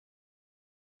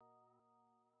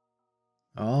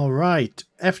Alright,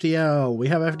 FTL. We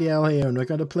have FTL here and we're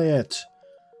going to play it.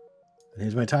 And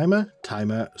here's my timer.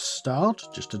 Timer start,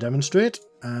 just to demonstrate.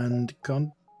 And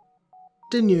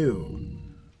continue.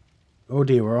 Oh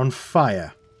dear, we're on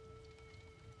fire.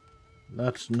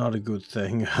 That's not a good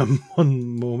thing.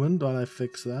 One moment while I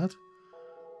fix that.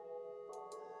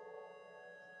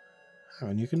 Hang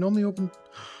on, you can normally open...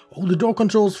 Oh, the door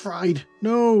control's fried!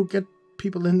 No, get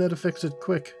people in there to fix it,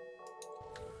 quick.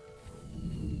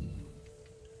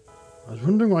 I was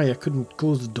wondering why I couldn't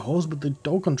close the doors, but the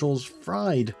door control's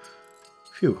fried.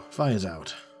 Phew, fire's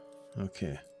out.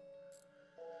 Okay.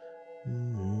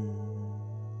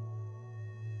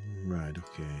 Right,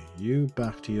 okay. You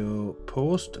back to your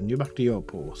post, and you back to your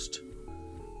post.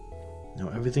 Now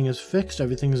everything is fixed,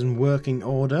 everything is in working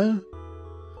order.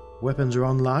 Weapons are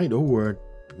online. Oh,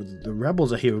 the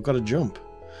rebels are here, we've got to jump.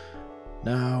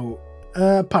 Now,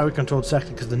 pirate controlled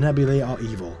sector, because the nebulae are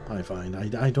evil, I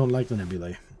find. I don't like the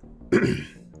nebulae.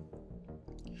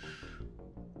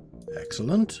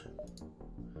 Excellent.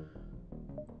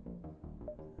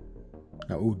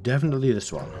 Now, oh, definitely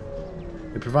this one.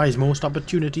 It provides most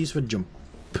opportunities for jump.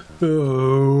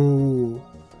 Oh.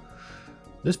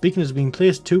 This beacon is being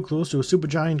placed too close to a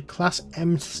supergiant class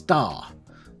M star.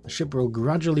 The ship will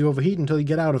gradually overheat until you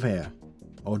get out of here.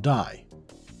 Or die.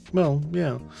 Well,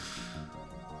 yeah.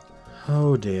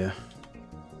 Oh dear.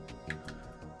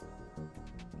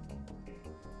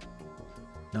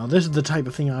 Now this is the type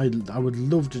of thing I would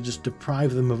love to just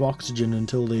deprive them of oxygen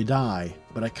until they die.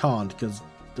 But I can't because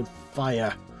the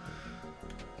fire.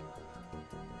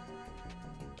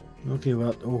 Okay,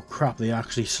 well, oh crap, they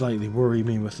actually slightly worry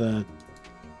me with a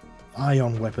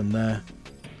ion weapon there.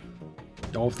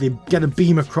 Oh, if they get a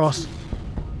beam across.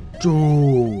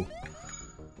 Oh,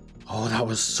 oh, that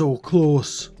was so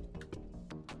close.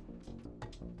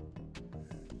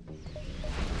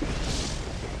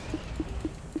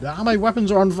 Ah, my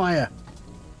weapons are on fire.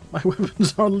 My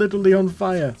weapons are literally on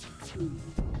fire.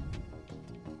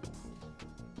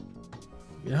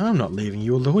 Yeah, I'm not leaving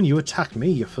you alone. You attacked me,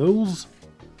 you fools.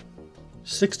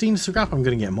 16 scrap. I'm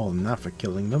going to get more than that for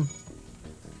killing them.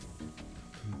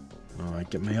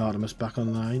 Alright, get my Artemis back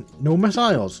online. No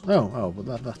missiles. Oh,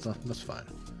 but that's fine.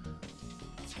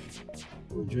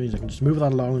 Jeez, I can just move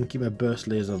that along and keep my burst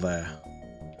laser there.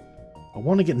 I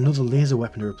want to get another laser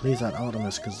weapon to replace that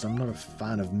Artemis because I'm not a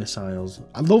fan of missiles.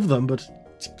 I love them, but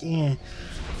yeah.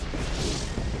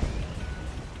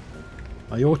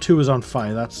 My O2 is on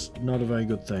fire. That's not a very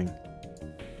good thing.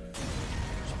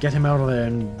 Just get him out of there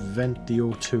and vent the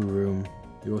O2 room,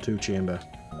 the O2 chamber.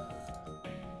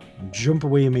 And jump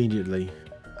away immediately.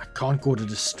 I can't go to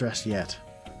distress yet.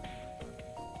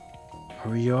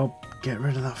 Hurry up. Get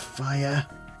rid of that fire.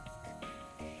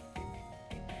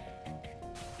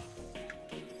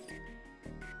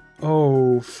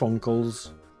 Oh,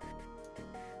 Funkles.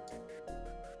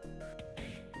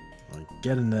 Right,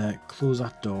 get in there, close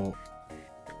that door.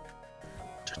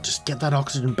 Just get that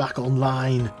oxygen back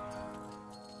online.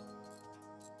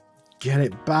 Get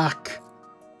it back.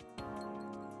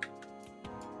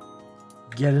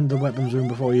 Get into the weapons room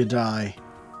before you die.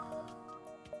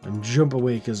 And jump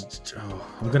away because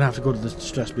I'm going to have to go to the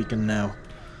distress beacon now.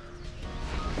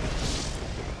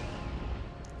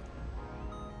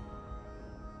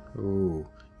 Oh,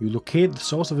 you locate the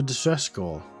source of a distress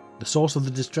call. The source of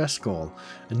the distress call.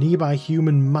 A nearby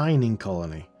human mining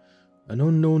colony. An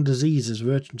unknown disease is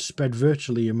spread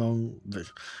virtually among...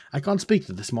 I can't speak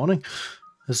to this morning.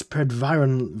 Has spread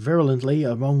virulently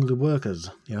among the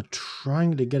workers. They are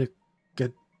trying to get...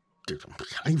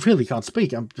 I really can't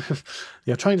speak.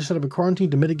 They are trying to set up a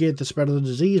quarantine to mitigate the spread of the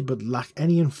disease, but lack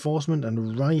any enforcement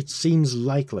and riot seems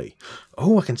likely.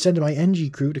 Oh, I can send my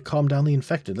Engi crew to calm down the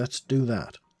infected. Let's do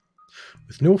that.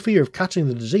 With no fear of catching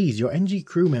the disease, your Engi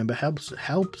crew member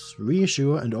helps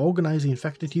reassure and organize the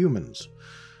infected humans.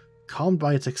 Calmed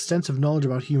by its extensive knowledge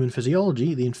about human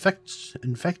physiology, the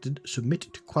infected submit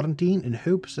to quarantine in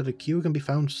hopes that a cure can be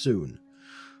found soon.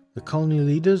 The colony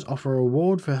leaders offer a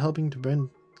reward for helping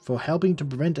to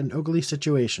prevent an ugly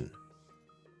situation.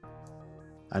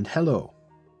 And hello.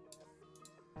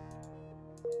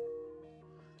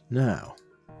 Now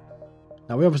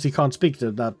we obviously can't speak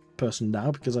to that person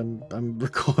now because I'm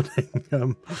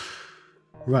recording.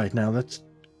 Right, now let's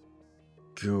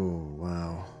go.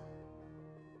 Wow.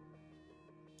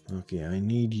 Okay, I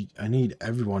need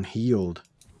everyone healed.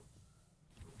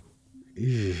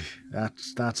 Ew,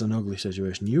 that's an ugly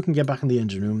situation. You can get back in the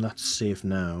engine room. That's safe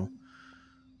now.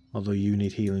 Although you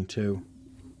need healing too.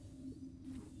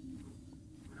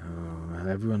 Oh,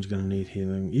 everyone's gonna need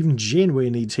healing. Even Janeway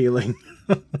needs healing.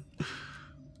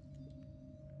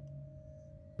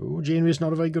 Oh, Janeway's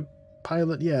not a very good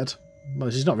pilot yet. Well,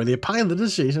 she's not really a pilot,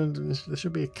 is she? There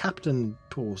should be a captain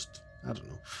post. I don't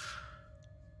know.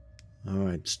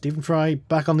 Alright, Stephen Fry,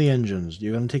 back on the engines.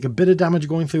 You're going to take a bit of damage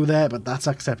going through there, but that's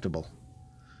acceptable.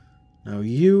 Now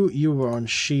you were on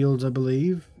shields, I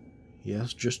believe.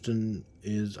 Yes, Justin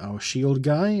is our shield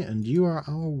guy, and you are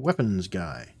our weapons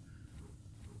guy.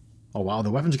 Oh wow, the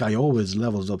weapons guy always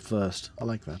levels up first. I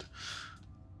like that.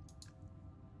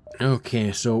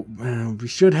 Okay, so we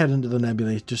should head into the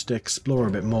nebulae just to explore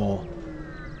a bit more.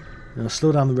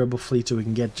 Slow down the rebel fleet so we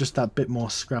can get just that bit more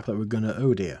scrap that we're going to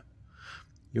owe dear.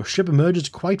 Your ship emerges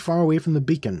quite far away from the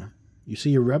beacon. You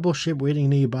see a rebel ship waiting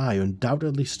nearby,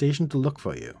 undoubtedly stationed to look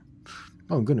for you.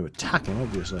 Oh, I'm going to attack him,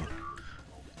 obviously.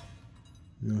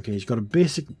 Okay, he's got a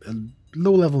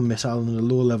low-level missile and a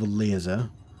low-level laser.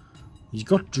 He's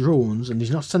got drones, and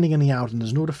he's not sending any out, and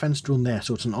there's no defense drone there,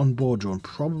 so it's an onboard drone,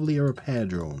 probably a repair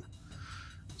drone.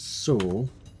 So,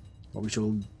 what we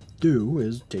shall do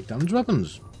is take down his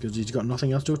weapons, because he's got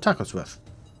nothing else to attack us with.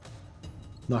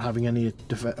 Not having any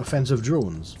offensive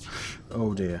drones.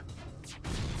 Oh dear.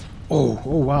 Oh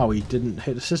wow, he didn't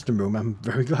hit a system room. I'm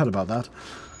very glad about that.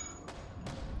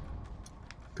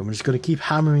 I'm just going to keep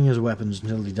hammering his weapons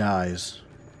until he dies.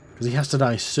 Because he has to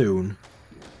die soon.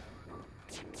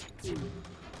 Oh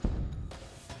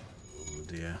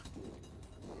dear.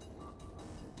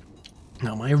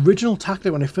 Now, my original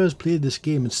tactic when I first played this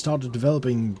game and started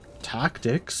developing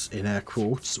tactics, in air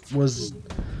quotes, was...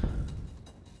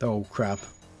 Oh, crap.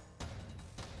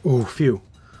 Oh, phew.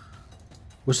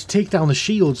 Was to take down the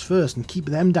shields first and keep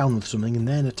them down with something and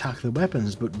then attack the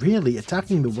weapons. But really,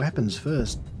 attacking the weapons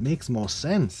first makes more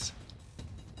sense.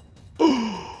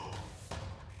 You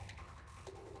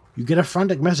get a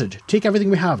frantic message. Take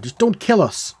everything we have. Just don't kill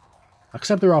us.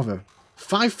 Accept their offer.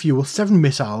 5 fuel, 7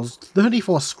 missiles,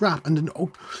 34 scrap, and an...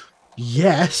 Oh,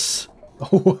 yes!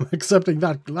 Oh, I'm accepting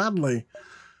that gladly.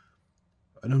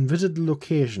 An unvisited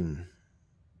location.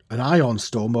 An ion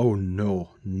storm? Oh no,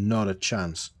 not a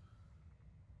chance.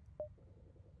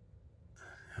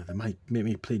 They might make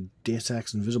me play Deus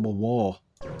Ex Invisible War.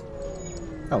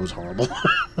 That was horrible.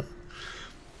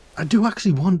 I do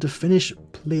actually want to finish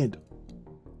playing...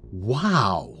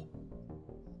 Wow!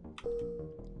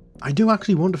 I do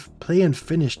actually want to play and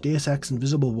finish Deus Ex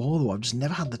Invisible War, though. I've just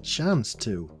never had the chance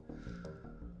to.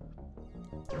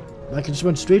 Like, I just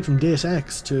went straight from Deus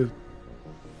Ex to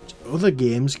other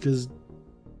games, because...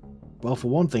 Well, for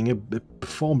one thing, it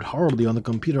performed horribly on the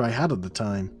computer I had at the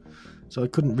time. So I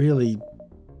couldn't really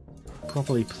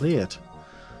properly play it.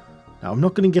 Now, I'm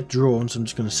not going to get drones, so I'm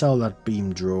just going to sell that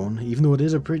beam drone, even though it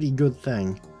is a pretty good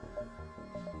thing.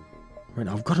 Right,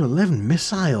 I've got 11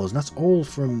 missiles, and that's all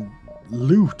from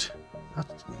loot.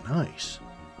 That's nice.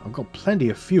 I've got plenty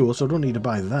of fuel, so I don't need to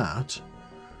buy that.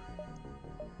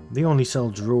 They only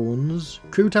sell drones.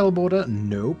 Crew teleporter?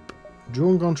 Nope.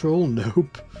 Drone control?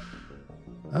 Nope.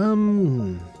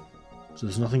 So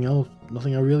there's nothing else,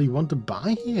 nothing I really want to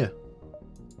buy here.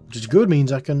 Which is good,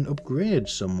 means I can upgrade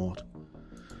somewhat.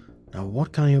 Now,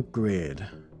 what can I upgrade?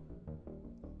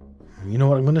 You know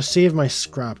what, I'm going to save my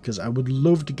scrap, because I would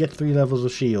love to get 3 levels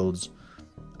of shields.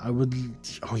 I would...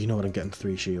 Oh, you know what, I'm getting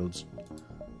 3 shields.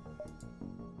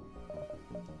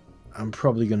 I'm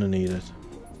probably going to need it.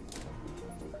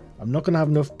 I'm not going to have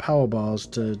enough power bars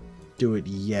to do it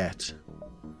yet.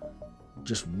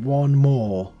 Just one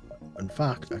more. In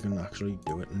fact, I can actually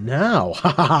do it now.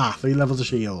 Haha! 3 levels of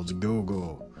shields. Go,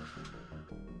 go.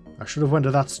 I should have went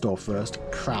to that store first.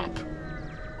 Crap.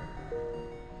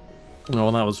 Oh,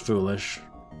 that was foolish.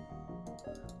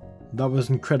 That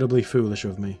was incredibly foolish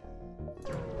of me.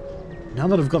 Now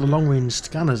that I've got the long-range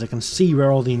scanners, I can see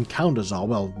where all the encounters are.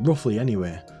 Well, roughly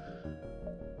anyway.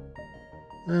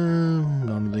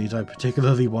 None of these I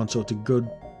particularly want, so it's a good...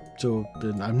 So,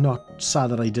 I'm not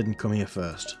sad that I didn't come here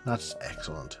first. That's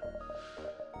excellent.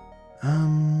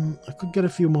 I could get a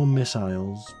few more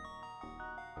missiles.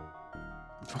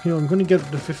 Fuck you know, I'm going to get up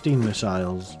to 15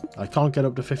 missiles. I can't get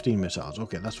up to 15 missiles.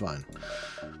 Okay, that's fine.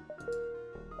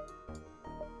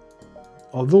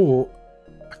 Although,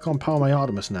 I can't power my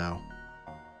Artemis now.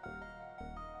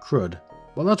 Crud.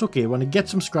 Well, that's okay. When I get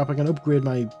some scrap, I can upgrade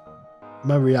my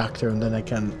reactor, and then I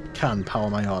can power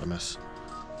my Artemis.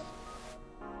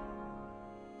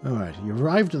 Alright, you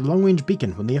arrived at the long-range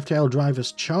beacon. When the FTL drive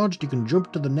is charged, you can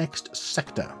jump to the next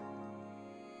sector.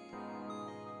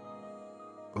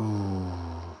 Ooh.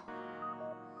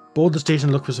 Board the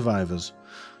station, look for survivors.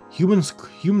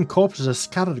 Human corpses are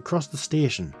scattered across the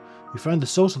station. You find the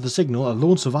source of the signal. A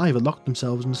lone survivor locked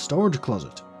themselves in a storage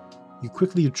closet. You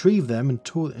quickly retrieve them and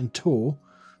tow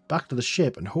back to the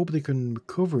ship and hope they can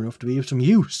recover enough to be of some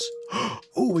use.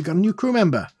 Oh, we got a new crew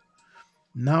member!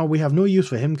 Now we have no use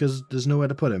for him because there's nowhere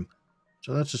to put him.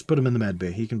 So let's just put him in the med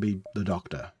bay. He can be the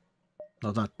doctor.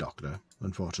 Not that doctor,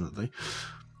 unfortunately.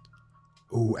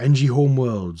 Oh, Engi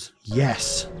Homeworlds.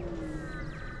 Yes.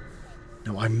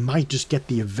 Now, I might just get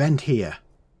the event here.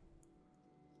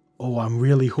 Oh, I'm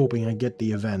really hoping I get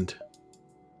the event.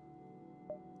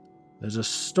 There's a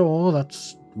store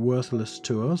that's worthless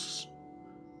to us.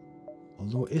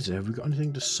 Although, is it? Have we got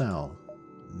anything to sell?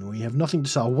 No, we have nothing to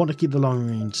sell. I want to keep the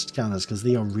long-range scanners because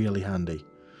they are really handy.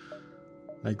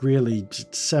 Like, really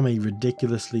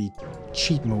semi-ridiculously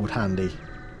cheat mode handy.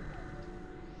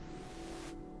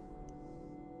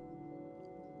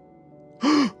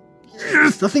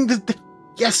 Yes! I think that...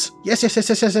 Yes!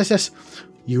 Yes!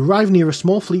 You arrive near a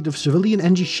small fleet of civilian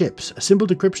Engi ships. A simple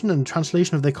decryption and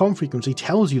translation of their comm frequency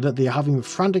tells you that they are having a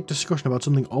frantic discussion about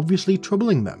something obviously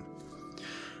troubling them.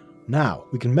 Now,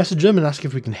 we can message them and ask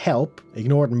if we can help,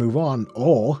 ignore it and move on,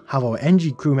 or have our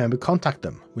Engi crew member contact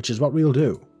them, which is what we'll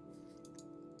do.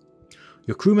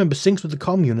 Your crew member syncs with the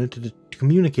comm unit to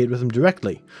communicate with them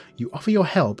directly. You offer your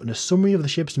help and a summary of the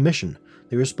ship's mission.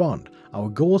 They respond. Our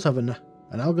goals have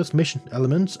analogous mission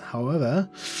elements, however,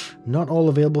 not all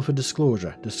available for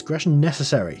disclosure. Discretion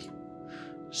necessary.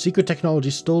 Secret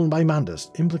technology stolen by Mantis.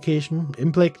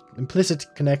 Implicit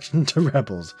connection to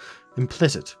rebels.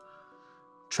 Implicit.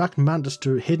 Tracked Mantis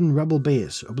to hidden rebel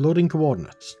base. Uploading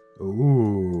coordinates.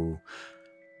 Ooh.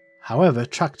 However,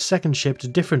 tracked second ship to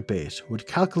different base. Would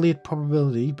calculate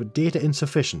probability, but data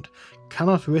insufficient.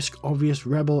 Cannot risk obvious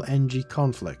rebel Engi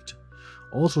conflict.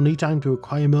 Also need time to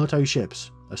acquire military ships.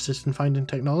 Assist in finding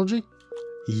technology?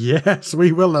 Yes,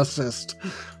 we will assist.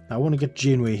 I want to get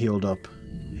Janeway healed up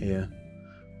here.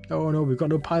 Oh no, we've got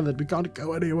no pilot. We can't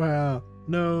go anywhere.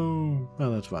 No.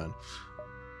 Oh, that's fine.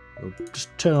 We'll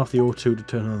just turn off the O2 to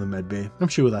turn on the med bay. I'm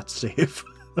sure that's safe.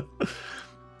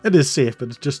 It is safe, but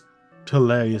it's just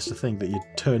hilarious to think that you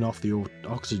turn off the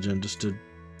oxygen just to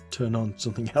turn on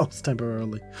something else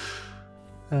temporarily.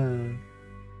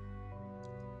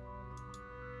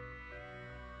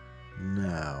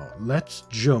 Now, let's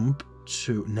jump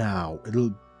to... Now,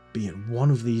 it'll be at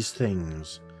one of these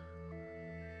things.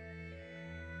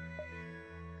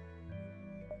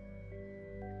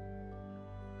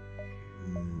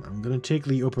 I'm going to take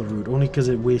the upper route, only because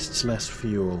it wastes less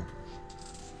fuel.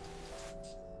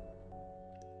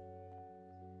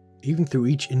 Even though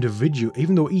each individual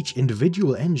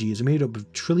Engi is made up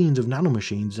of trillions of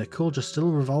nanomachines, their culture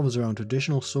still revolves around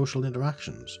traditional social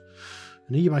interactions.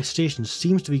 A nearby station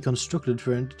seems to be constructed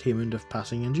for entertainment of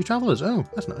passing Engi travelers. Oh,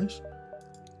 that's nice.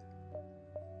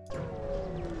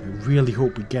 I really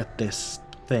hope we get this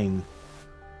thing.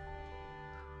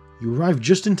 You arrive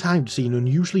just in time to see an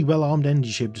unusually well-armed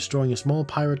Engi ship destroying a small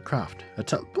pirate craft.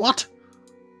 What?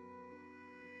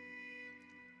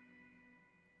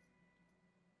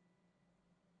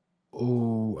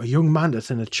 Oh, a young Mantis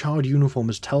in a charred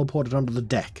uniform is teleported onto the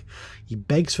deck. He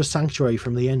begs for sanctuary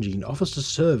from the Engi and offers to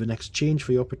serve in exchange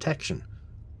for your protection.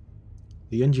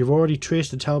 The Engi have already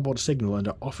traced the teleport signal and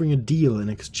are offering a deal in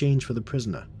exchange for the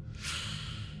prisoner.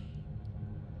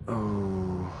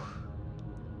 Oh.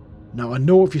 Now, I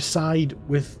know if you side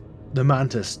with the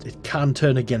Mantis, it can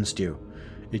turn against you.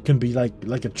 It can be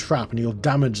like a trap and you'll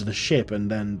damage the ship and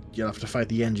then you'll have to fight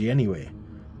the Engi anyway.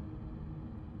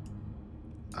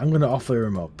 I'm going to offer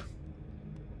him up.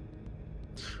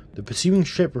 The pursuing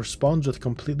ship responds with a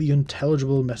completely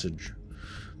unintelligible message.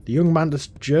 The young Mantis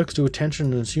jerks to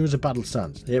attention and assumes a battle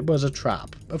stance. It was a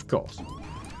trap, of course.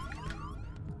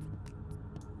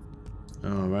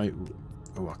 Alright.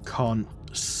 Oh, I can't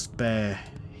spare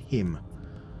him.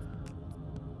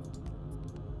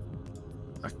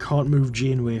 I can't move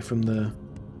Janeway from the...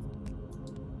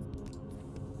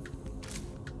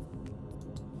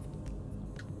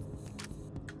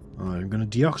 I'm going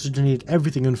to deoxygenate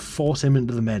everything and force him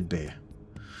into the med bay.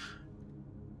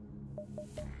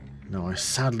 No, I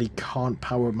sadly can't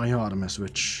power up my Artemis,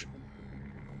 which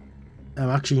I'm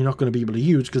actually not going to be able to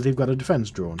use because they've got a defense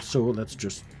drone. So let's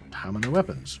just hammer the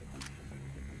weapons.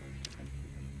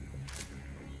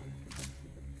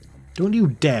 Don't you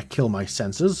dare kill my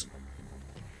sensors.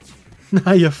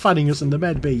 Now you're fighting us in the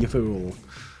med bay, you fool.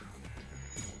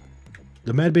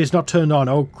 The med bay's not turned on.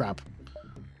 Oh, crap.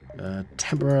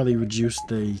 Temporarily reduce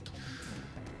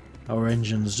our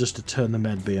engines just to turn the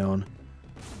med bay on.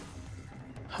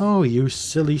 Oh, you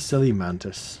silly, silly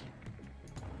Mantis.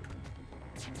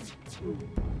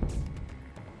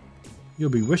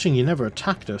 You'll be wishing you never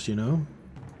attacked us, you know,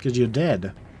 because you're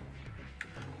dead.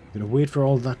 You're gonna wait for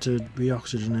all that to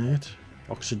reoxygenate,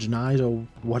 oxygenize, or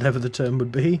whatever the term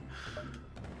would be.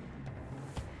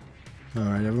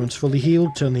 Alright, everyone's fully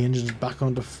healed. Turn the engines back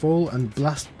onto full and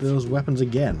blast those weapons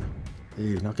again.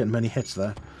 Ew, not getting many hits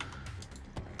there.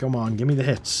 Come on, give me the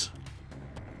hits.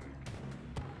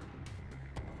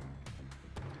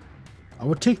 I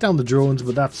would take down the drones,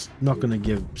 but that's not going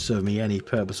to serve me any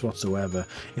purpose whatsoever.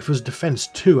 If it was Defense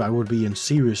 2, I would be in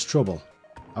serious trouble.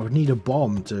 I would need a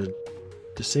bomb to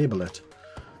disable it.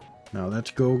 Now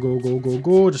let's go, go, go, go,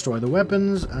 go. Destroy the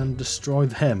weapons and destroy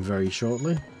them very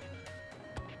shortly.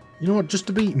 You know what? Just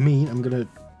to be mean, I'm going to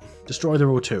destroy the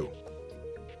row 2.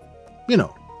 You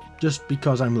know, just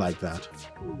because I'm like that.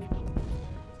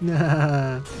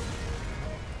 I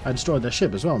destroyed their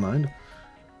ship as well, mind.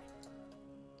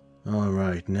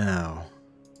 Alright, now.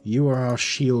 You are our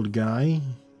shield guy.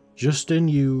 Justin,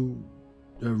 you...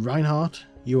 Reinhardt,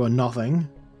 you are nothing.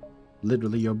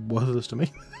 Literally, you're worthless to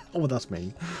me. Oh, that's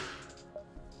me.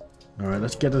 Alright,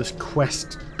 let's get to this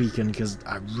quest beacon, because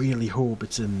I really hope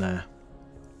it's in there.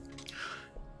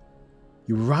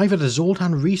 You arrive at a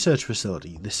Zoltan research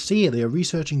facility. They say they are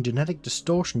researching genetic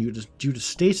distortion due to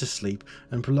stasis sleep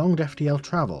and prolonged FTL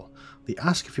travel. They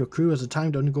ask if your crew has the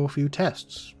time to undergo a few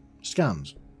tests.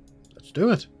 Scans. Let's do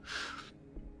it.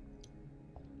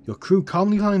 Your crew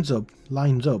calmly lines up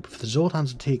for the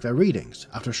Zoltans to take their readings.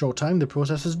 After a short time, the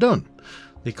process is done.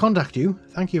 They contact you.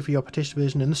 Thank you for your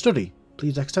participation in the study.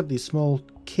 Please accept these small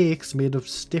cakes made of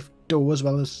stiff dough as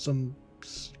well as some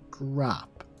scrap.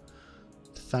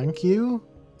 Thank you.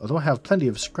 Although I have plenty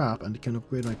of scrap and can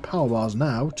upgrade my power bars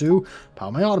now to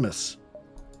power my Artemis.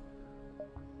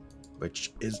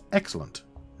 Which is excellent.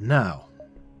 Now,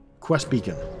 quest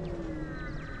beacon.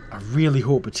 I really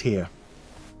hope it's here.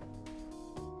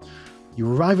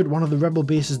 You arrive at one of the rebel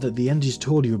bases that the Engis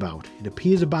told you about. It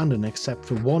appears abandoned except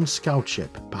for one scout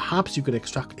ship. Perhaps you could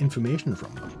extract information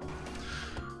from them.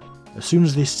 As soon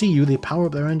as they see you, they power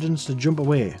up their engines to jump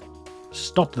away.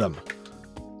 Stop them.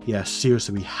 Yeah,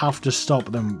 seriously, we have to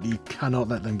stop them. You cannot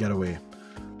let them get away.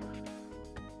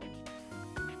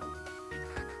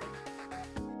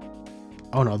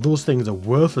 Oh no, those things are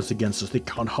worthless against us. They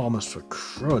can't harm us for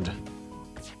crud.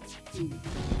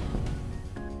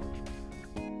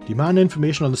 Demand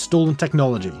information on the stolen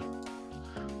technology.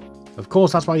 Of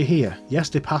course, that's why you're here. Yes,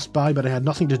 they passed by, but I had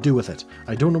nothing to do with it.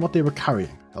 I don't know what they were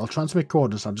carrying. I'll transmit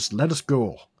coordinates and just let us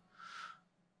go.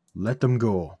 Let them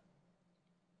go.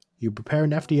 You prepare an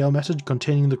FTL message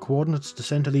containing the coordinates to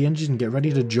send to the engines and get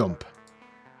ready to jump.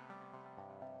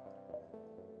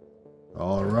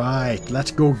 Alright, let's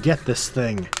go get this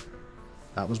thing.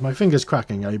 That was my fingers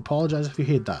cracking. I apologize if you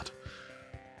heard that.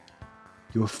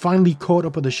 You have finally caught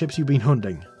up with the ships you've been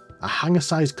hunting. A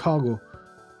hangar-sized cargo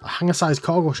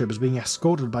ship is being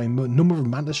escorted by a number of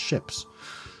Mantis ships.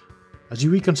 As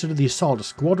you reconsider the assault, a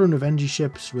squadron of Engi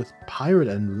ships with pirate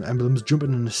emblems jump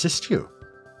in and assist you.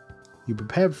 You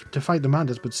prepare to fight the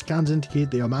Mantis, but scans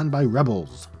indicate they are manned by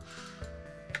rebels.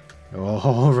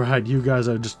 Alright, you guys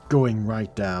are just going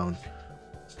right down.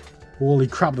 Holy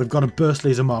crap, they've got a burst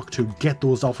laser Mark II. Get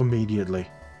those off immediately.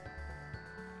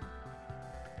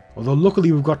 Although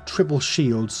luckily we've got triple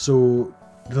shields, so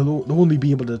they'll only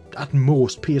be able to, at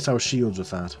most, pierce our shields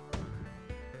with that.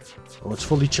 Oh, it's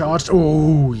fully charged.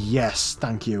 Oh, yes,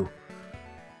 thank you.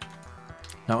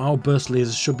 Now our burst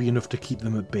lasers should be enough to keep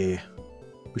them at bay.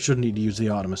 We shouldn't need to use the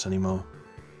Artemis anymore.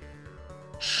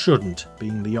 Shouldn't,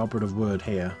 being the operative word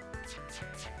here.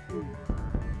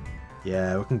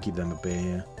 Yeah, we can keep them at bay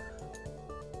here.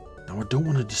 Now I don't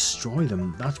want to destroy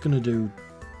them. That's going to do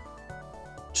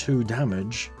 2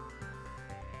 damage.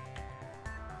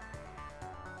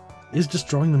 Is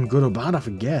destroying them good or bad? I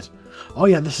forget. Oh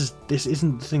yeah, this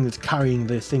isn't the thing that's carrying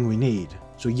the thing we need.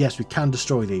 So yes, we can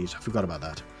destroy these. I forgot about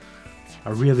that. I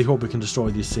really hope we can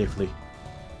destroy these safely.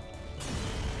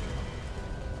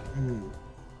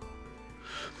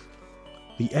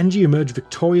 The Engi emerge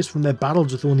victorious from their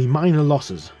battles with only minor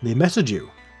losses. They message you.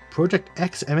 Project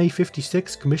X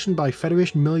MA-56 commissioned by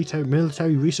Federation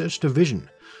Military Research Division.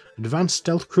 Advanced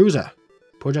stealth cruiser.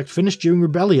 Project finished during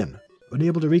rebellion.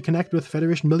 Unable to reconnect with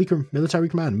Federation Military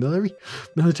Command.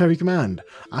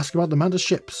 Ask about the Mantis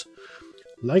ships.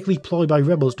 Likely ploy by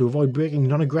rebels to avoid breaking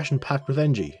non-aggression pact with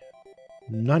Engi.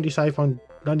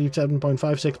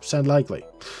 97.56% likely.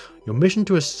 Your mission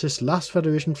to assist last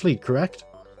Federation fleet, correct?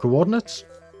 Coordinates?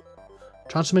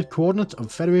 Transmit coordinates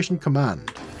of Federation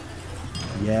Command.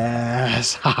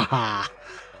 Yes! Haha!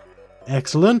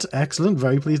 Excellent, excellent.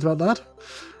 Very pleased about that.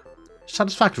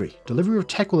 Satisfactory. Delivery of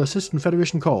tech will assist in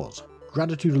Federation cause.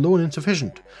 Gratitude alone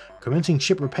insufficient. Commencing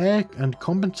ship repair and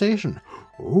compensation.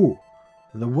 Ooh.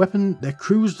 Their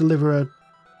crews deliver a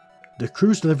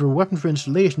weapon for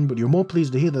installation, but you're more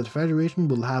pleased to hear that the Federation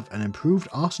will have an improved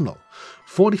arsenal.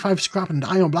 45 scrap and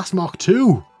ion blast Mark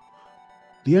II.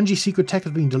 The Engi secret tech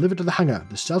has been delivered to the hangar.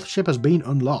 The stealth ship has been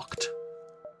unlocked.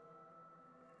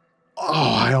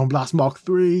 Oh, Ion Blast Mark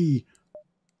 3.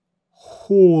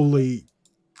 Holy.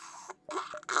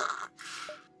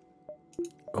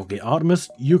 Okay, Artemis,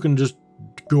 you can just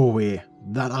go away.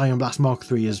 That Ion Blast Mark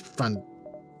 3 is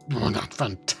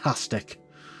fantastic.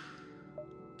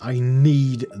 I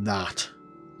need that.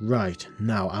 Right,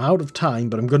 now, I'm out of time,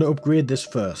 but I'm going to upgrade this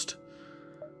first.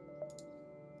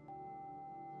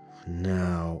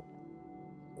 Now,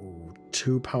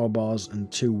 2 power bars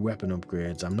and 2 weapon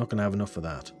upgrades. I'm not going to have enough for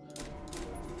that.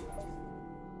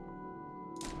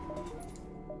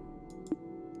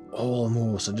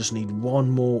 Almost. I just need 1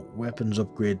 more weapons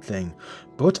upgrade thing.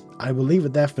 But I will leave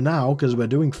it there for now, because we're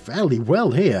doing fairly well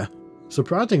here.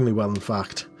 Surprisingly well, in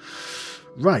fact.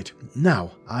 Right,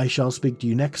 now, I shall speak to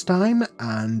you next time,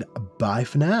 and bye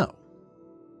for now.